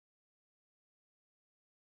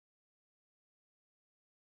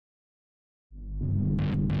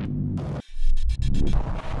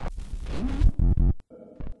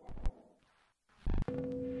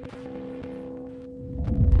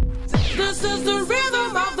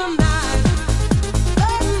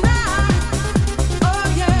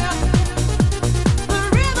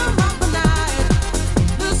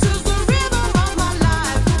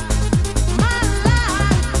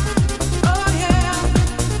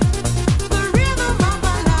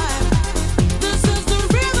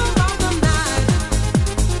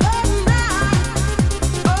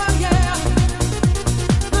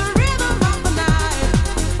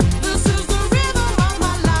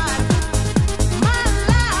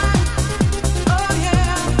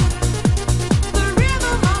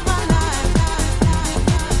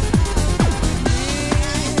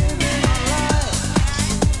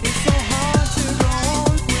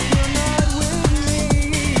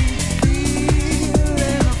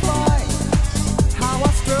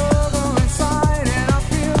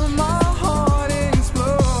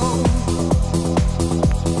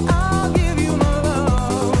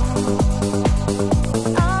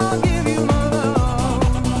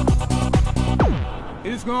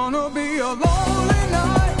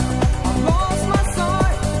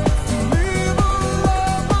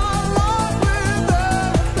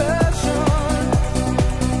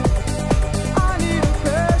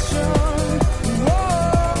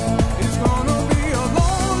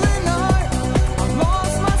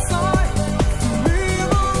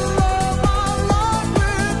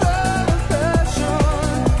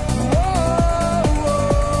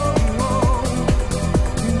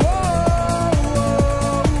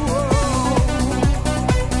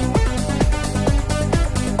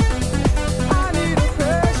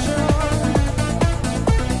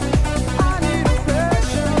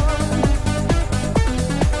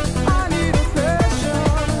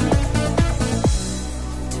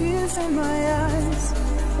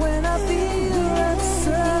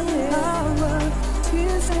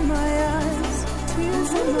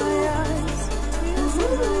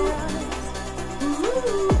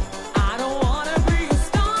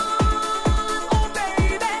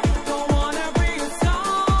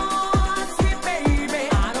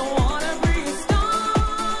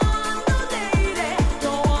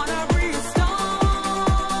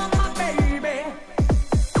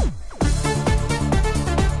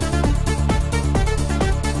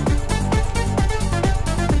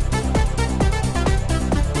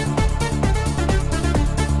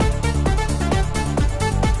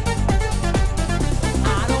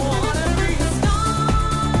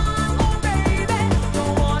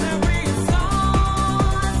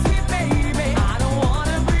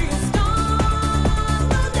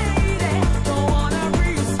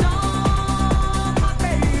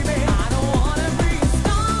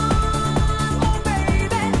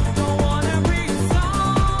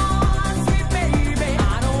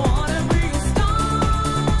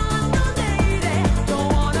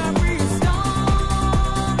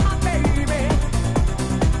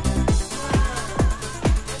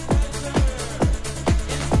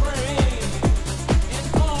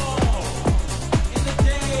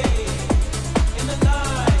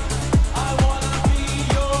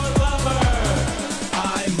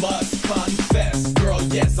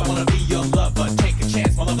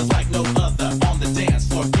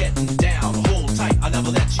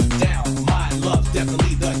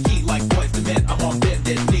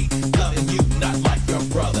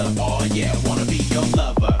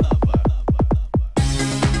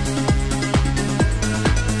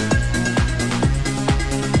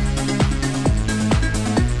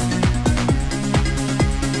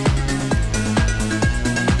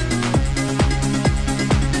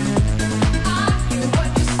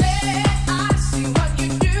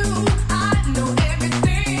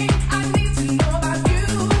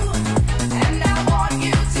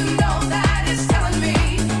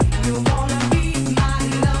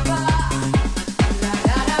la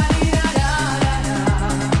la la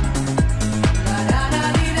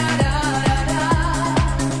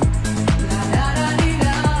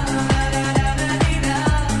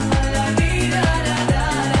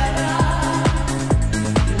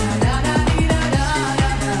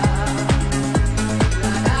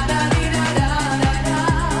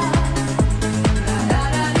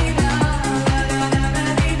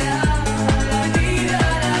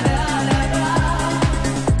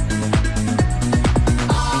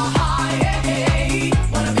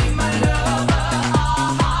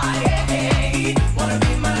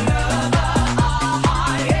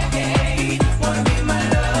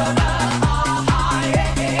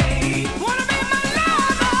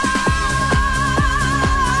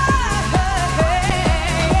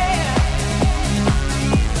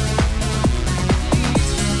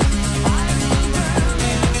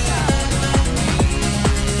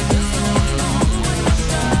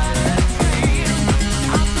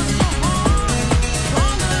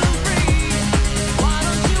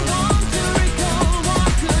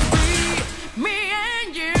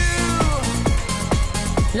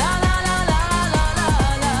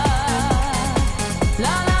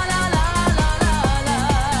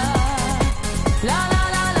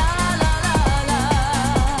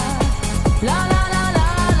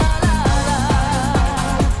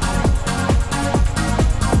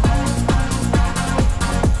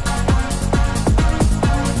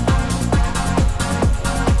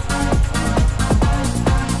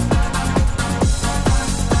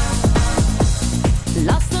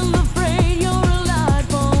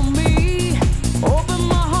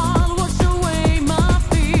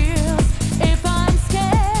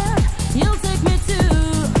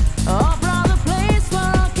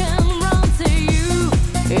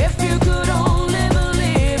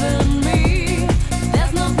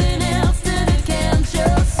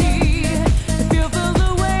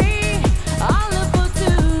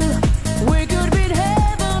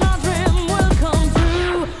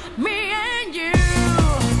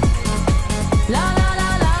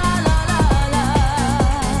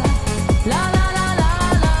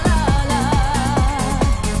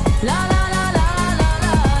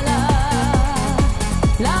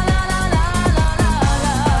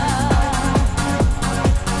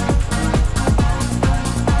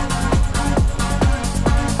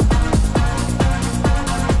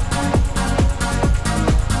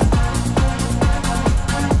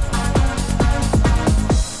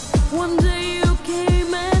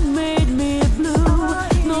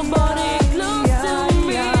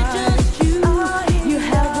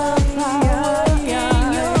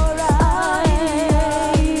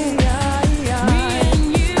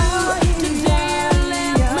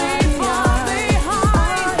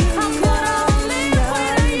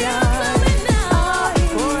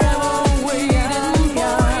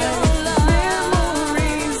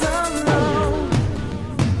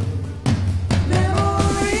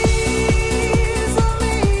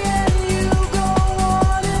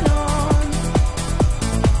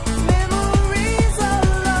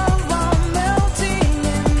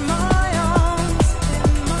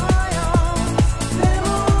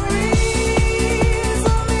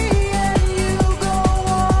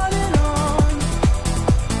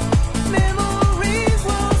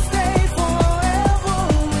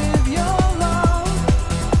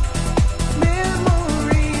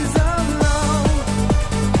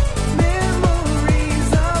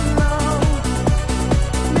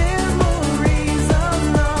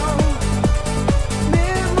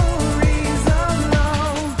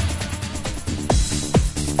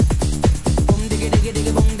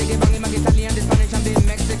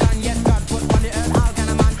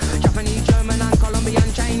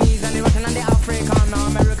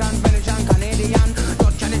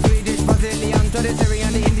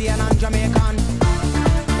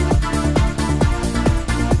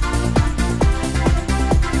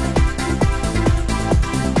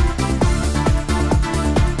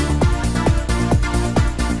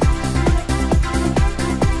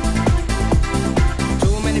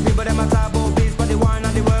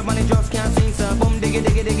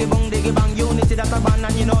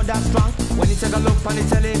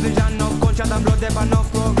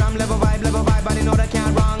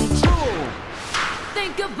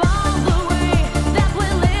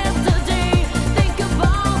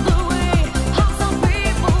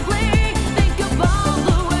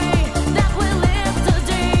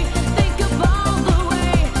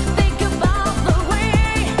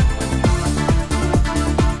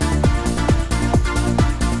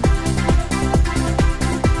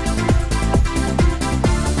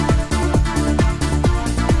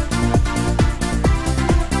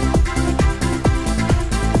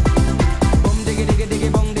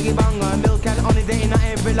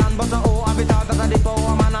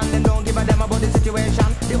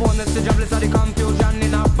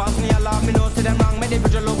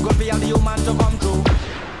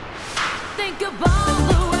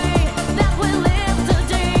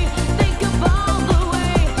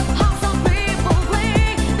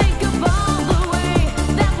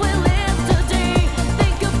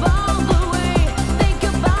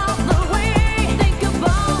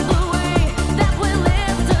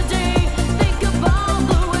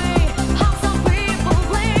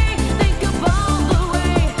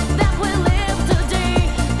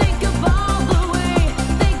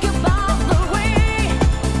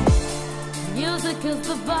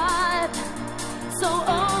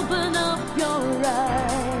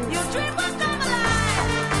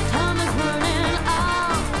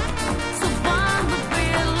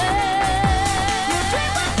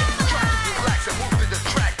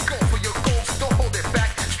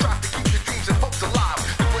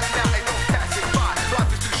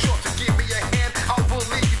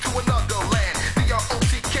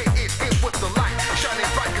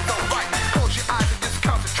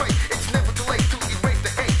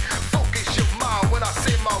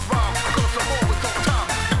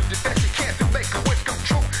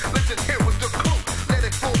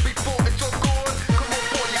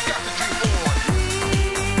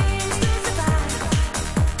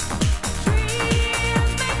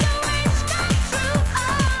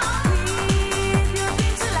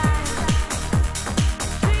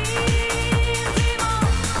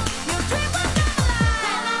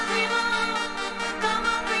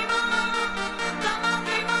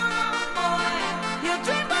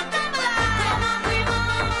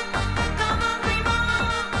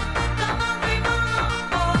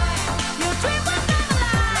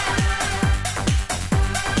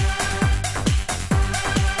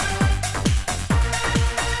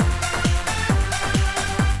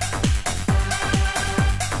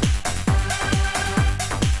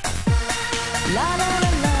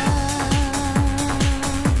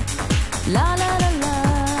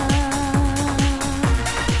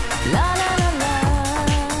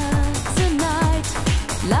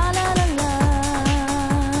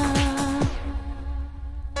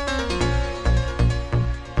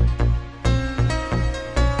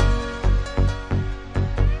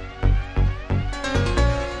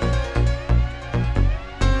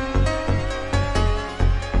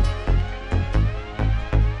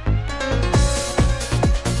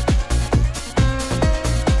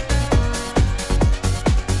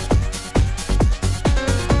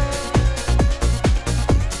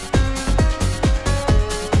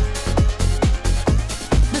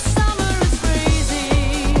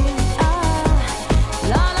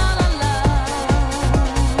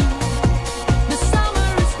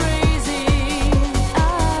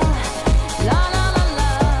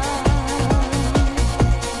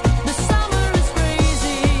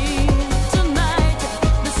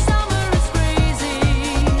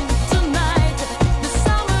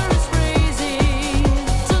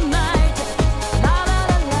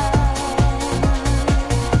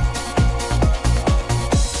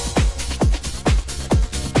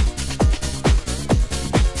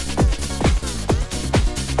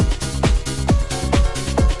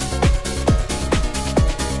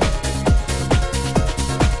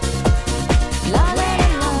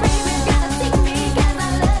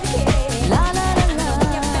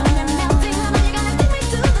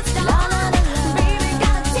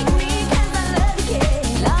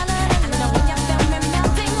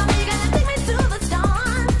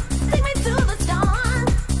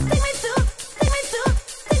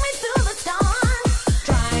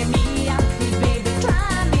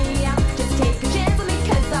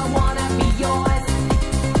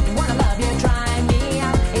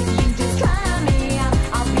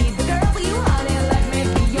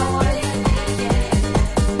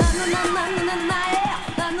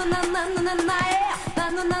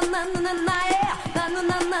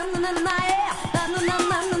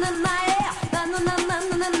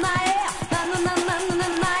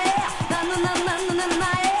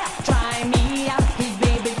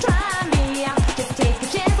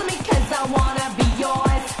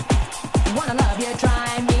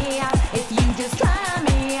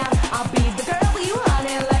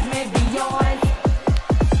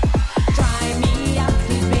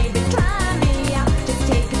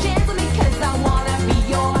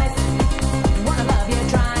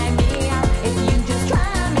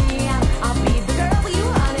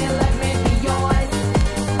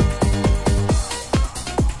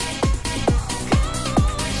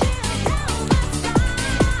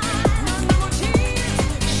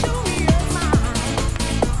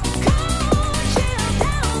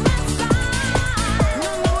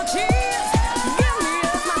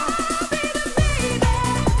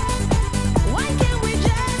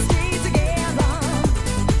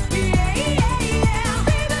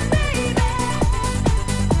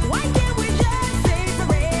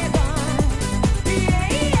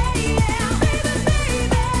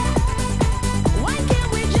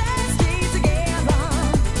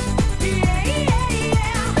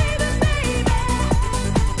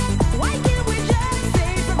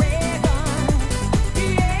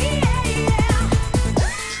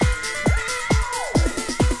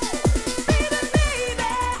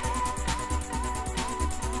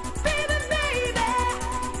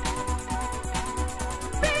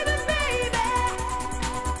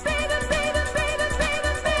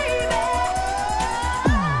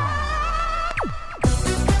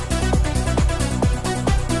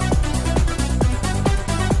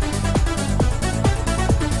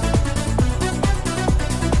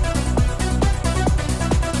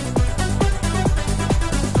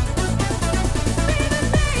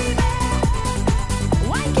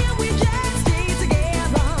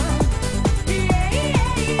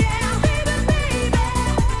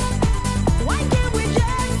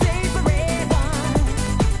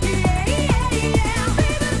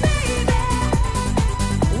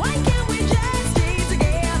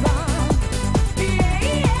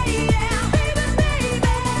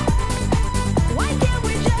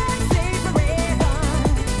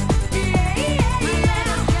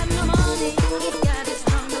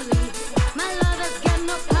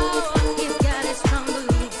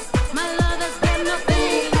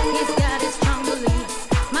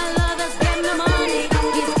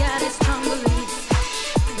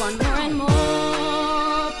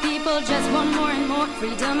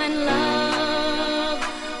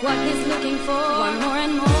he's looking for. Want more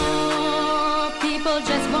and more. People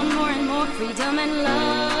just want more and more freedom and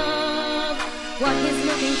love. What he's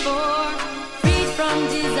looking for. Freed from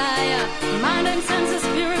desire. Mind and senses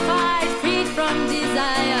purified. Freed from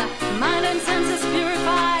desire. Mind and senses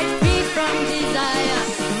purified. Freed from desire.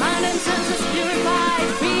 Mind and senses purified.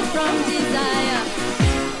 Freed from desire.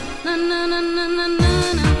 Na na na na na na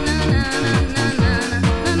na na na na na.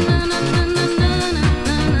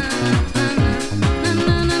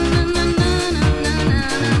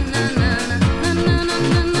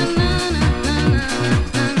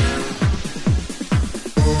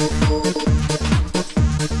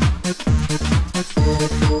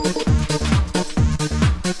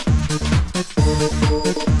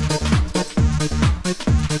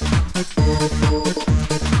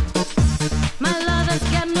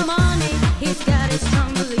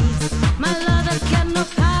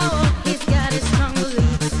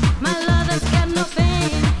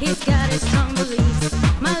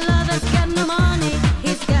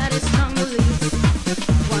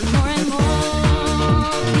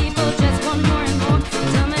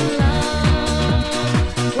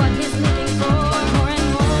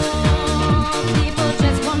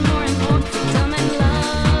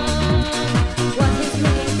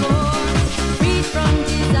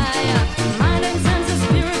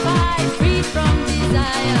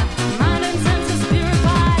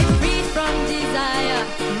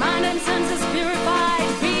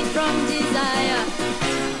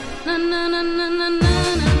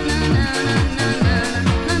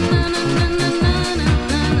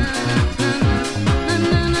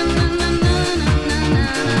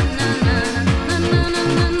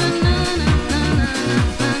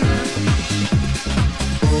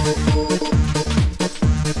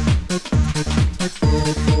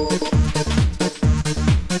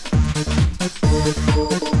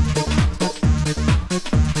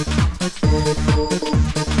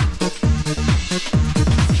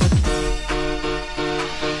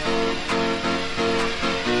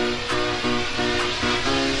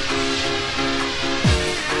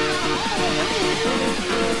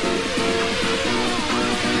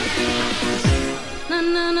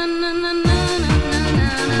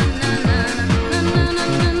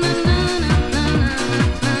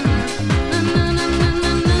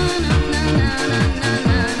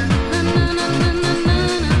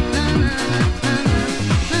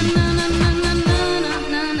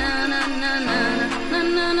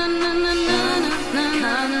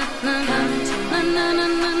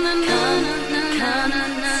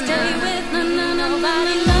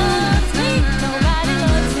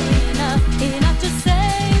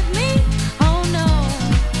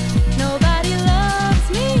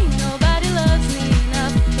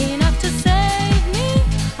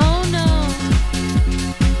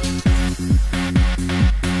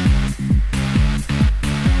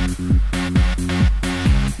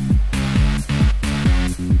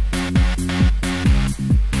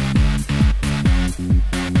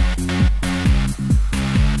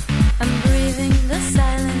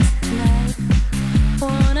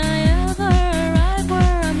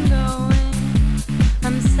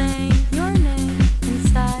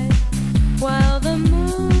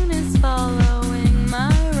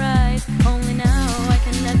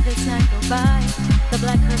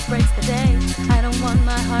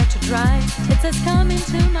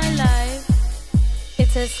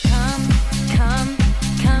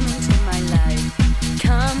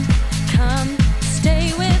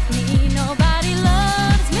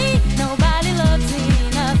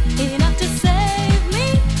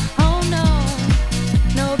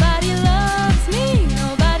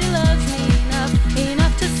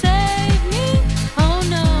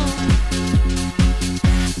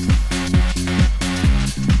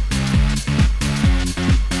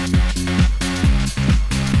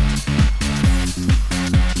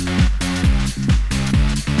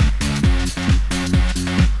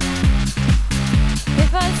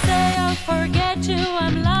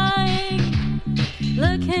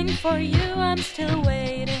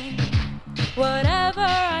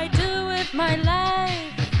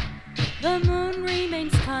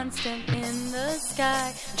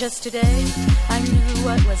 Just today, I knew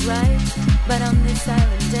what was right, but on this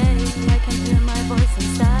silent day, I can hear my voice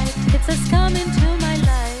inside. It says, come into my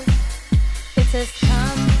life. It says,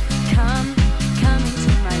 come, come, come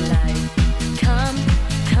into my life. Come,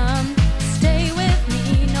 come, stay with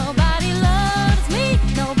me. Nobody loves me.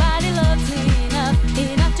 Nobody loves me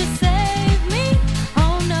enough to save me.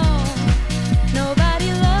 Oh no,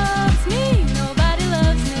 nobody loves me. Nobody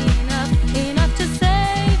loves me enough to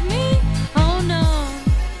save me. Oh no.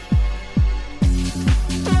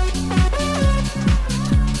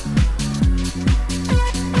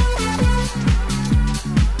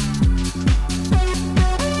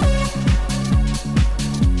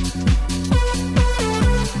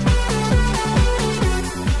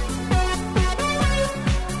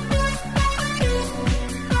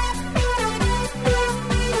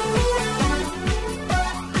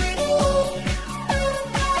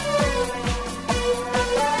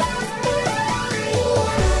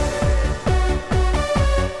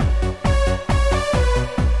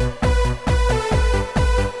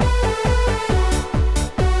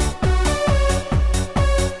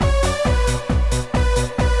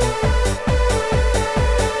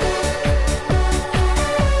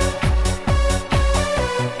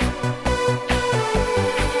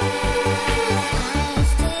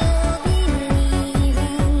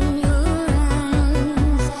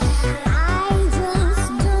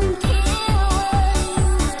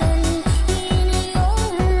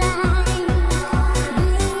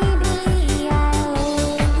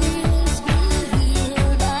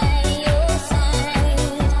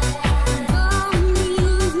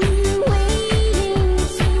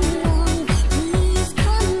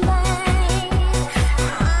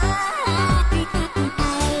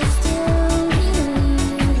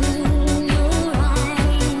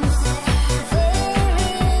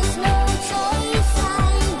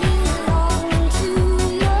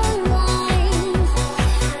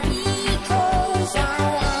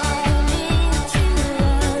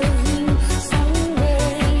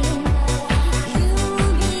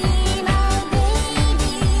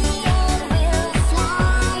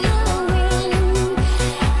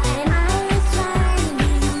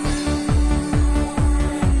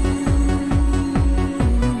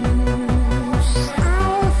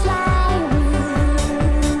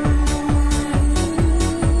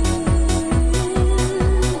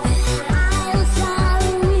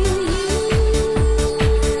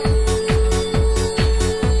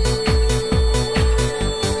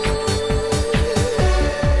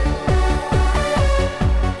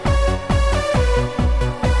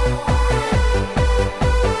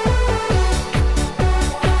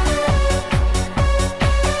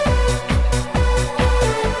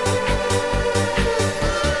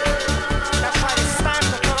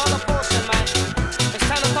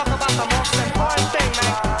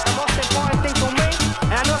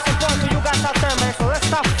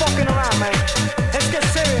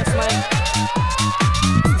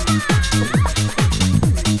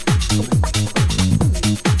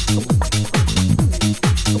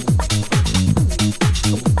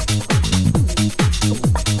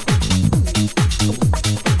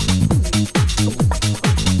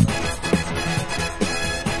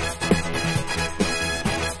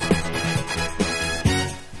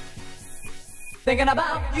 thinking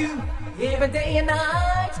about you every day and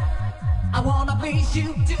night. I wanna please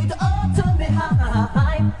you to the ultimate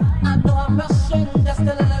high. I know I'm rushing just a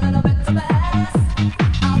little bit too fast.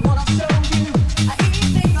 I wanna show you a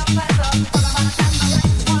evening of pleasure. What about a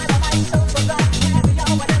candlelight? Why the light so bright? Carry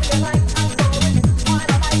on whenever you like. I'm going. Why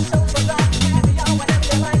the light so bright? Carry on whenever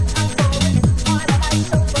you like. I'm going. Why the light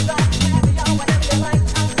so bright? Carry on whenever you like.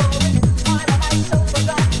 I'm going. Why the light so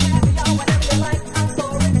bright? Carry on whenever you like. I'm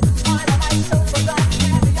going. Why the light so bright?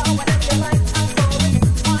 Carry on whenever you like. I'm going.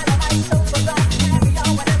 Why the light so bright? Carry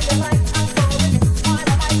on whenever you like. I'm going. Why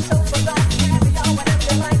the light so bright?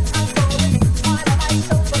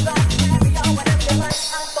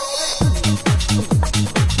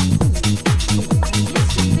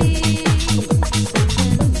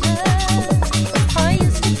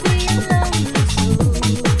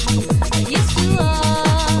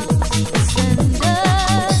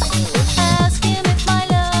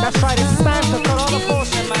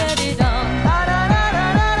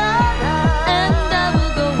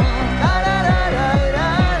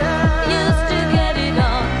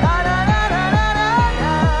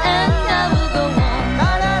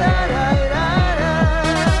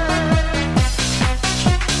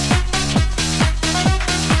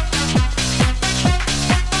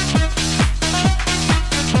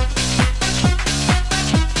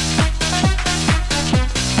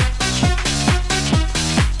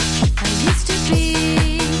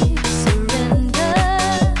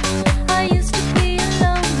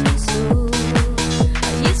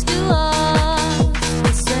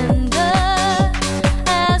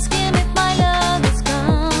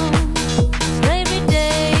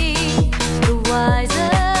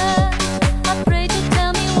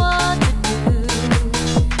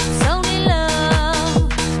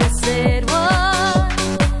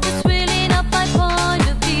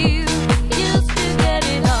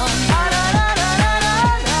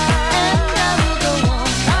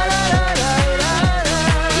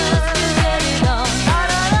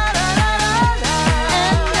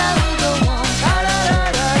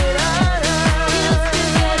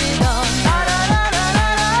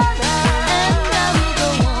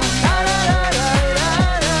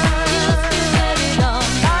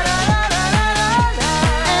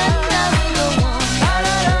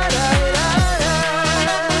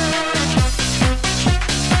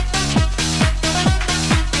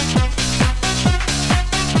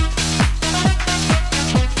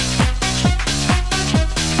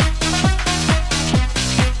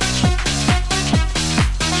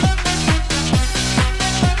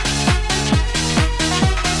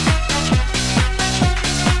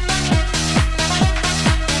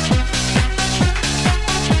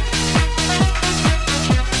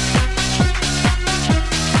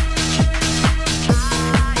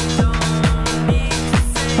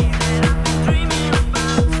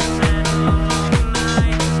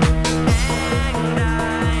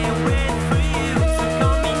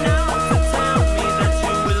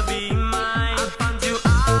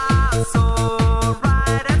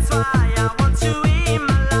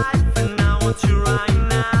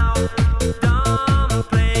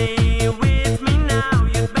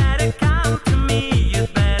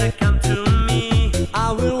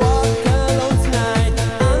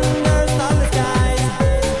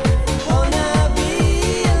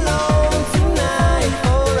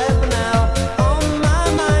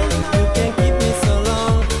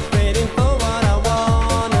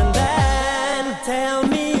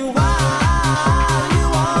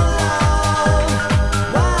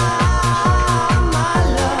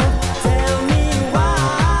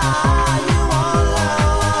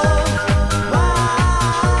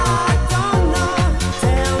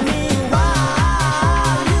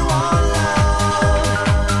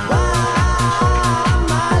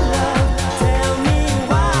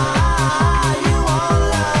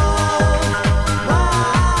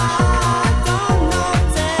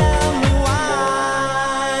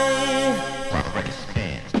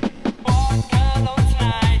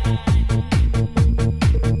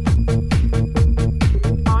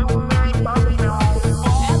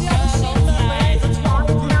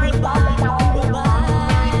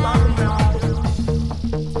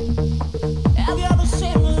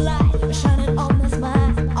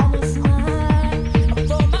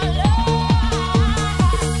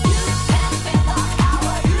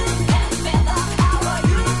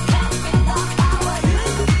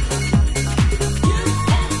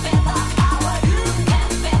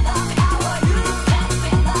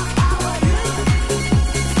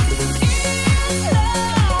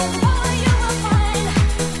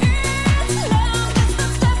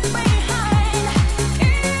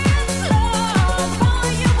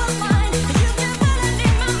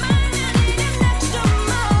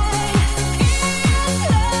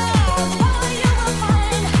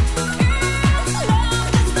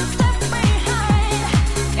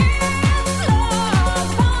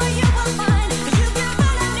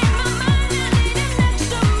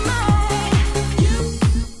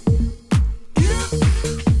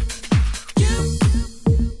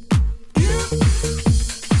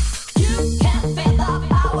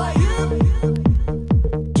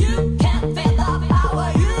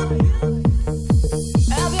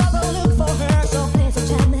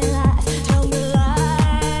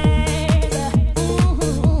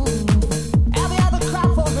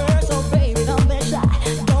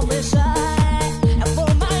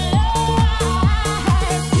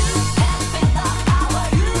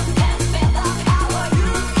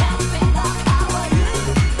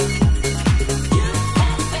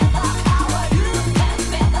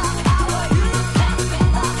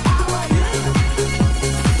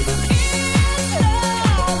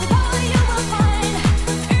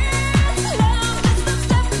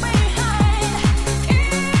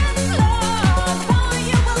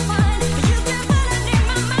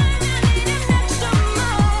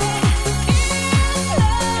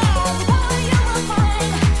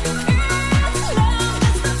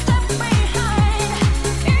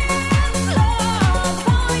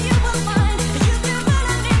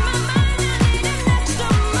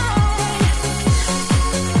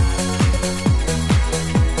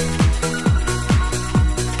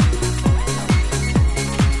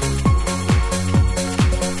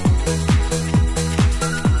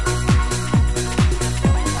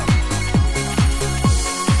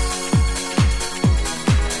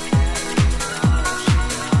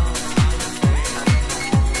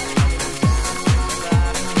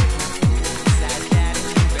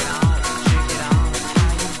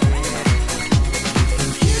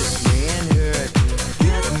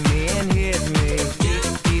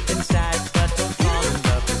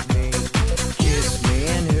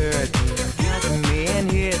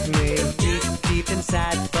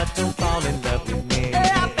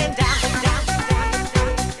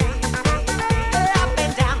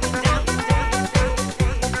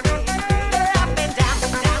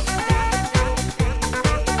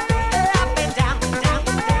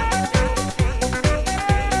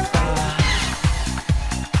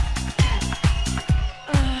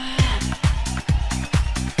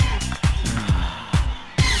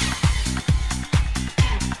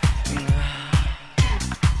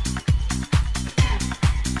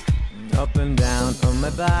 my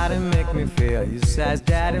body, make me feel. You says,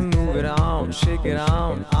 Daddy, move it on, shake it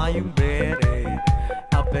on. Are you ready?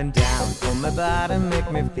 Up and down on my body,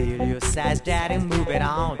 make me feel. You says, Daddy, move it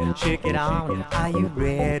on, shake it on. Are you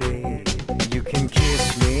ready? You can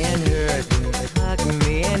kiss me and hurt me, hug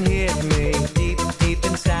me and hit me deep, deep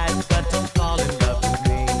inside, but don't fall in love with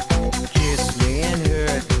me. Kiss me and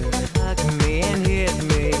hurt me, hug me and hit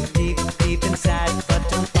me deep, deep inside, but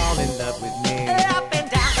don't fall in love with me. Up and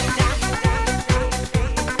down, down, down, down.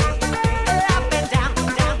 Up and down,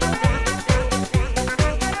 down, down, down.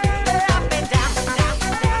 Up and down, down,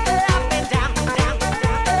 down. Up and down, down, down.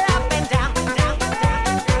 Up and down, down, down.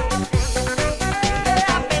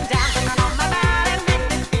 Up and down on my body, make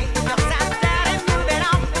me feel your side, daddy, move it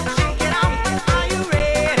on, shake it on. Are you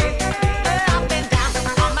ready? Up and down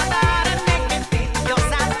on my body, make me feel your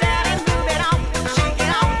side, daddy, move it on, shake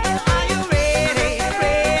it on. Are you ready?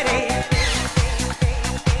 Ready?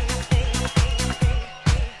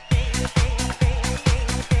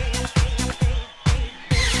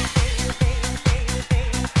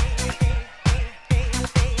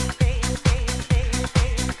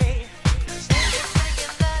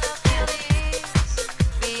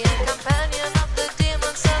 Be a companion of the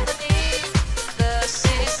demons underneath the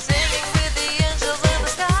sea, singing with the angels in the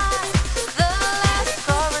sky. The last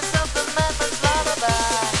chorus of the madman's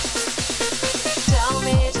lullaby. Tell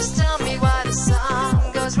me, just tell me why the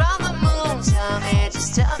sun goes round the moon. Tell me,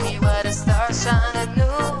 just tell me why the stars shine at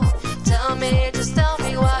noon. Tell me, just tell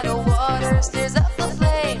me why the water stirs up the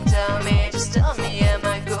flame. Tell me, just tell me, am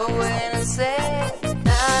I going insane?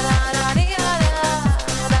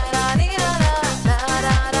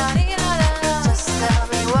 Just tell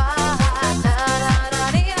me why.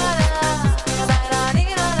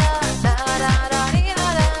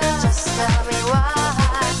 Just tell me why.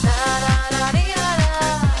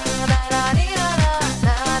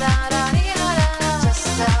 Just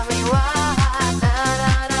tell me why.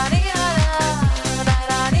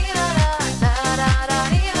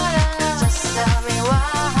 Just tell me why.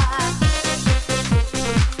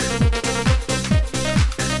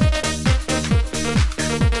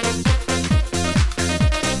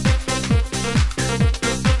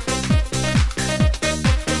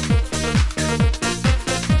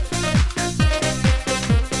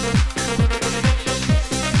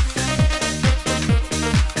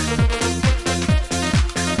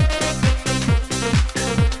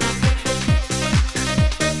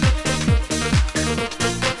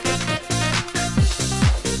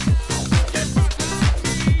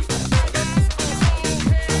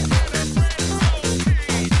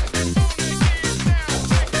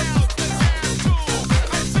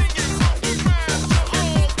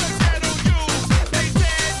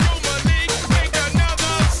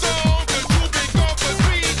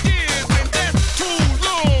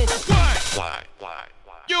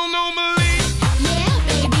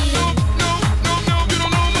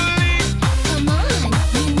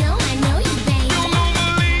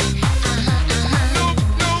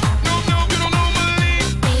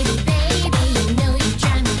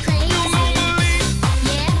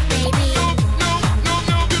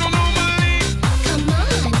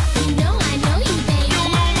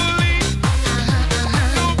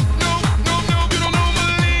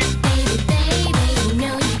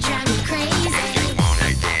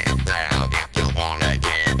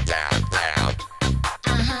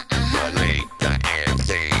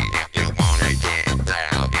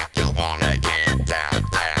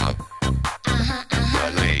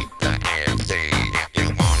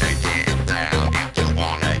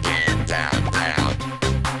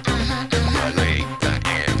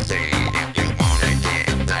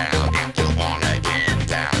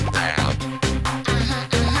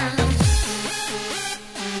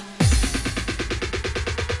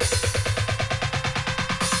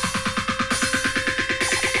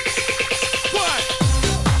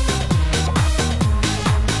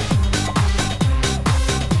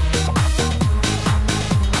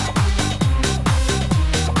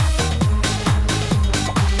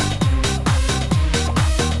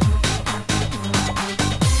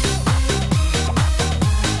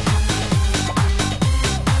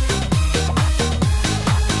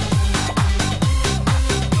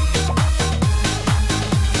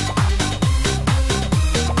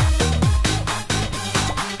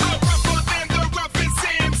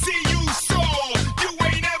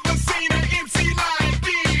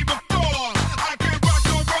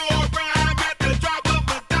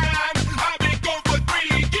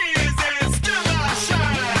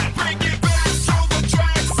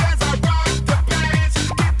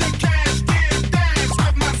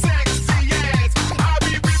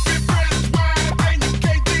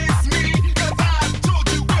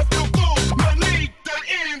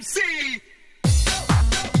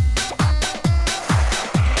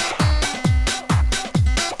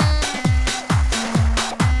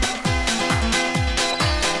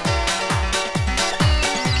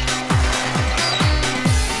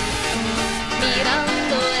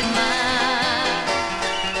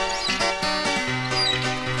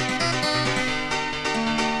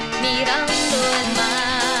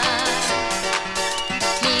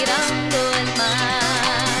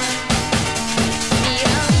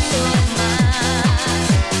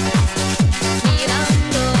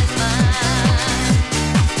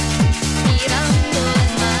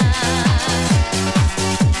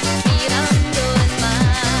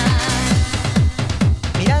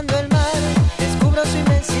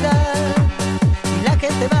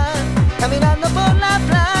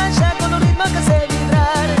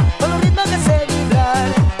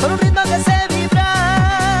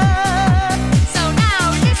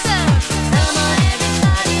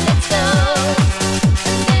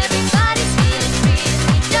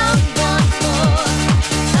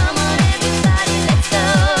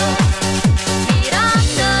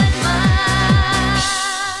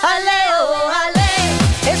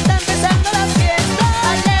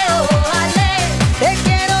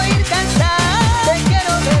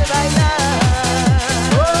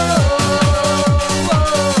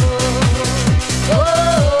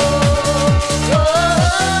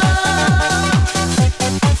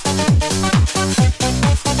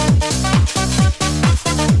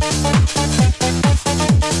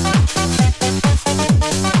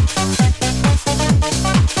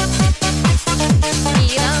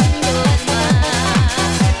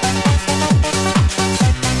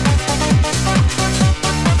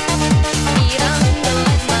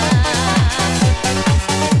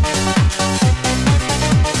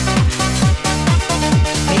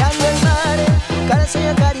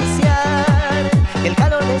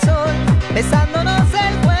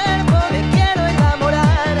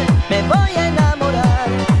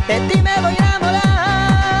 de ti me voy a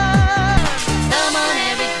enamorar. Come on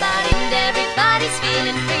everybody, and everybody's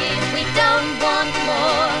feeling free. We don't want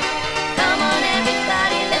more. Come on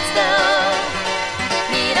everybody, let's go.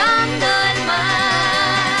 Mirando el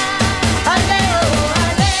mar. Ale, oh,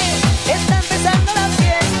 ale, está empezando la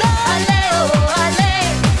fiesta. Ale, oh, ale,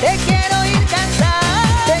 te quiero ir cantar,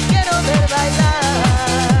 te quiero ver bailar.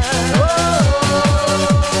 Oh, oh,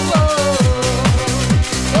 oh,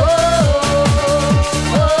 oh, oh,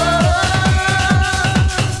 oh.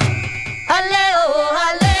 Ale, oh,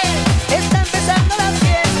 ale, está empezando la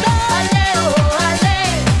fiesta. Ale, oh, ale,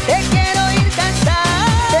 te quiero ir cantar,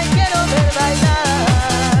 te quiero ver bailar.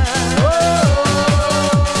 Oh,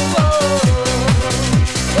 oh, oh,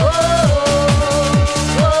 oh, oh,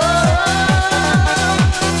 oh.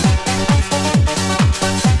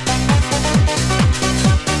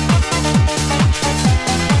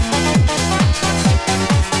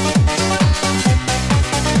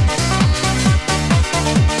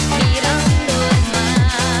 Mirando el mar.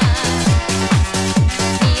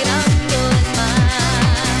 Mirando el mar.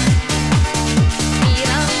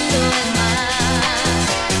 Mirando el mar.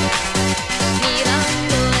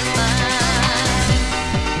 Mirando el mar.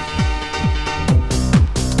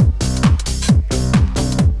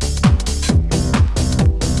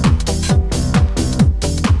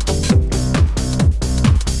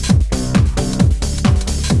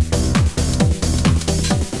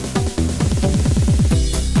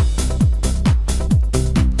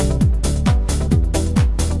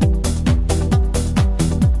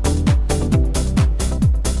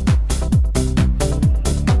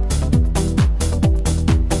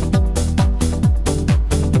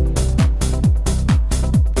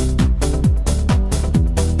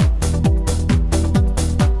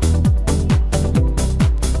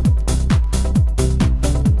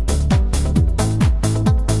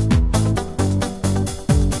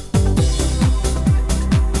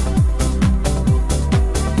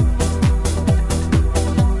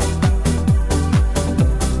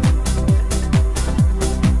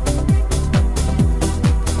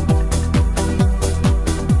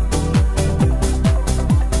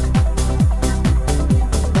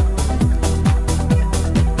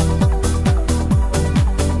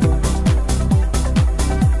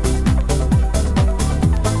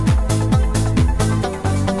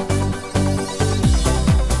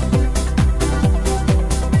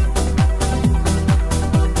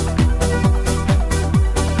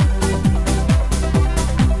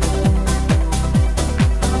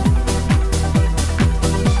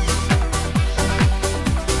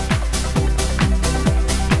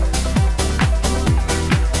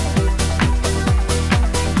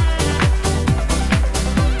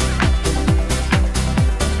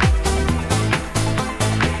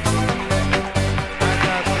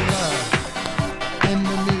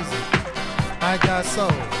 I got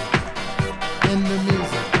soul in the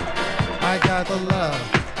music. I got the love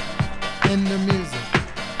in the music.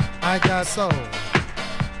 I got soul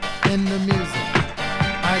in the music.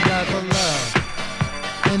 I got the love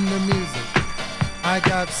in the music. I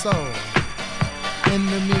got soul in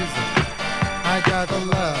the music. I got the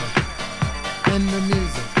love in the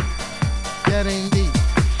music. Getting deep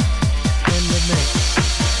in the mix.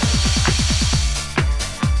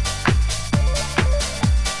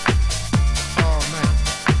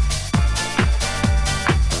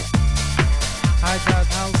 I got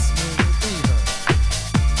house music fever.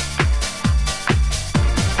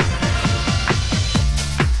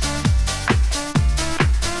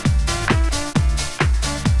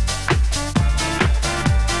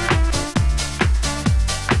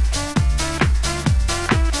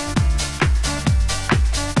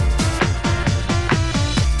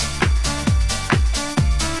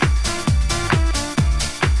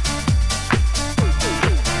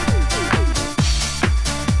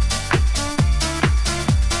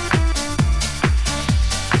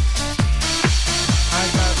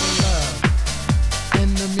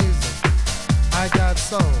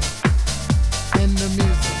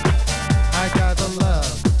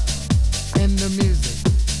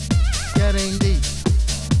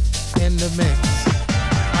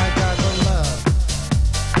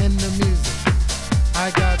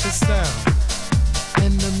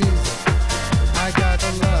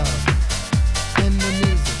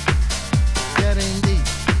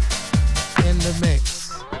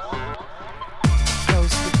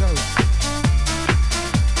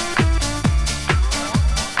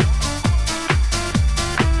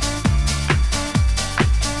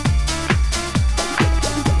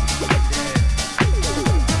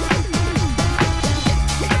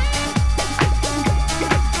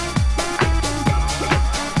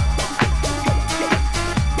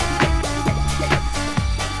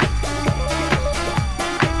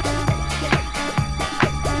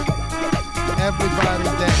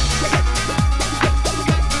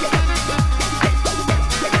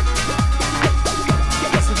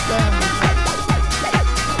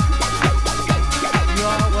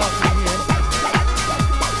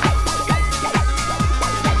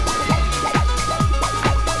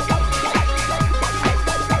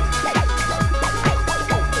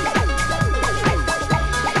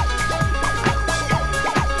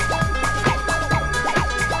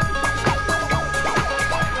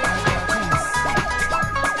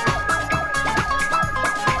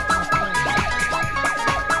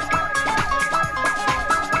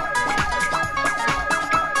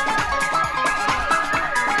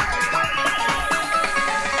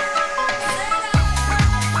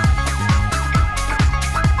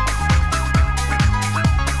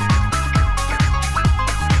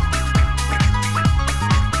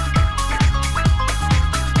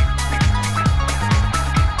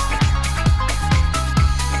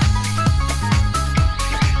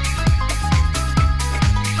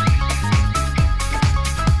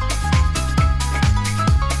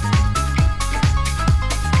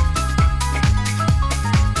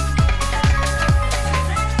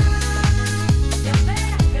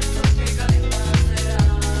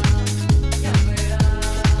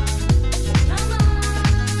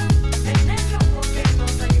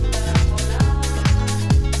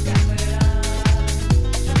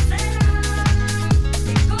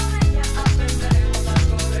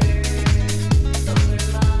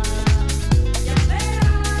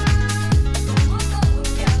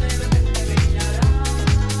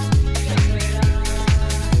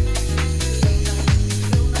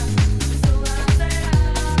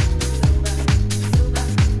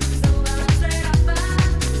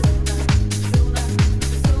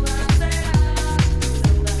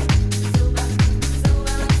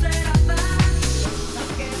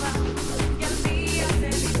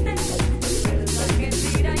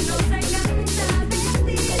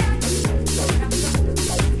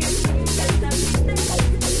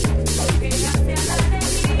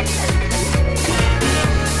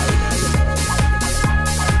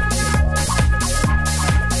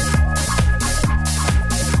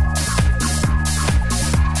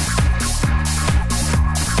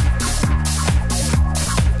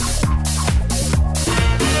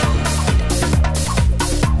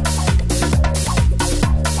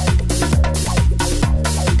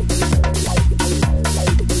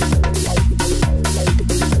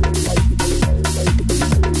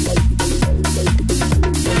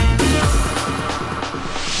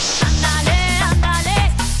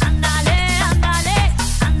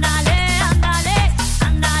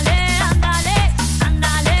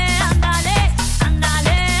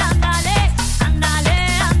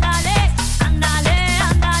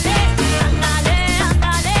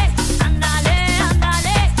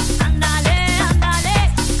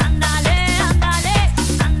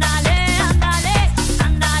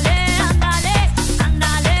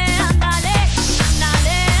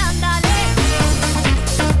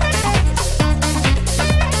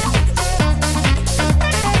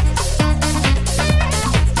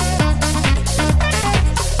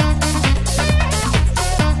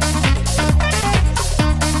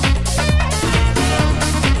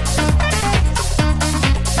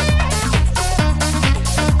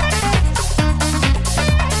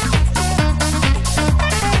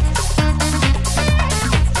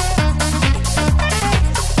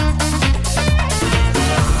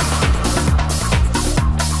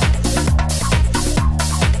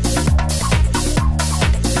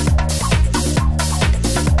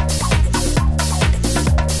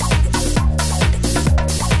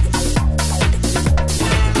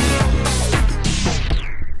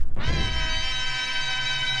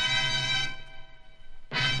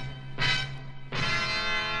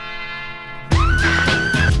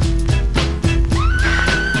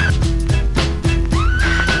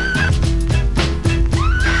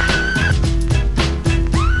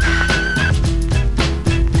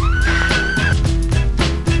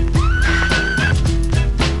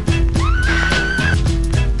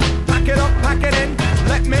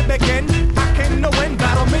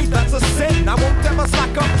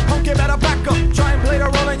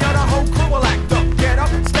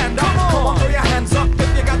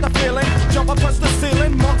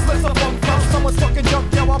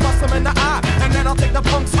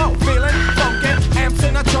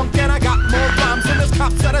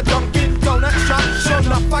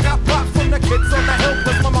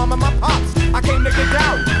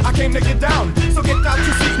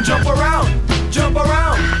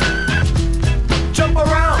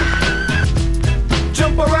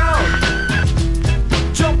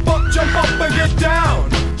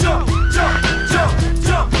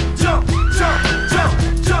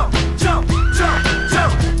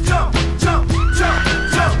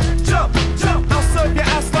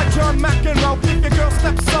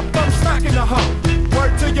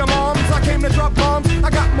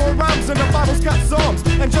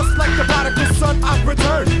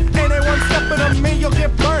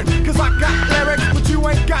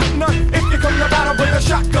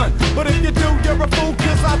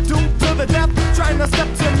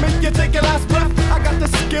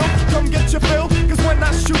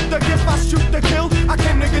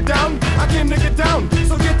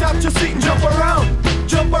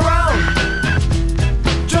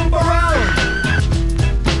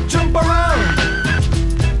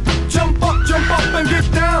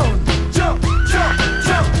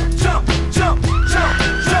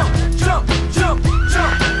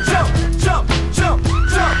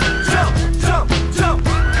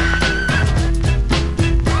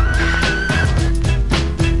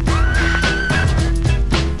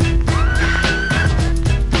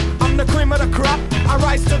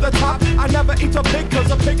 the top. I never eat a pig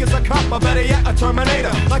cause a pig is a cop, or better yet a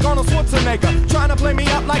Terminator, like Arnold Schwarzenegger, trying to play me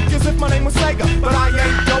out like as if my name was Sega. But I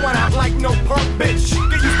ain't going out like no punk bitch.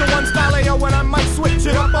 Get used to one style AO when I might switch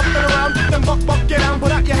it up and around, then buck, get down,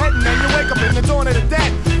 put out your head and then you wake up in the door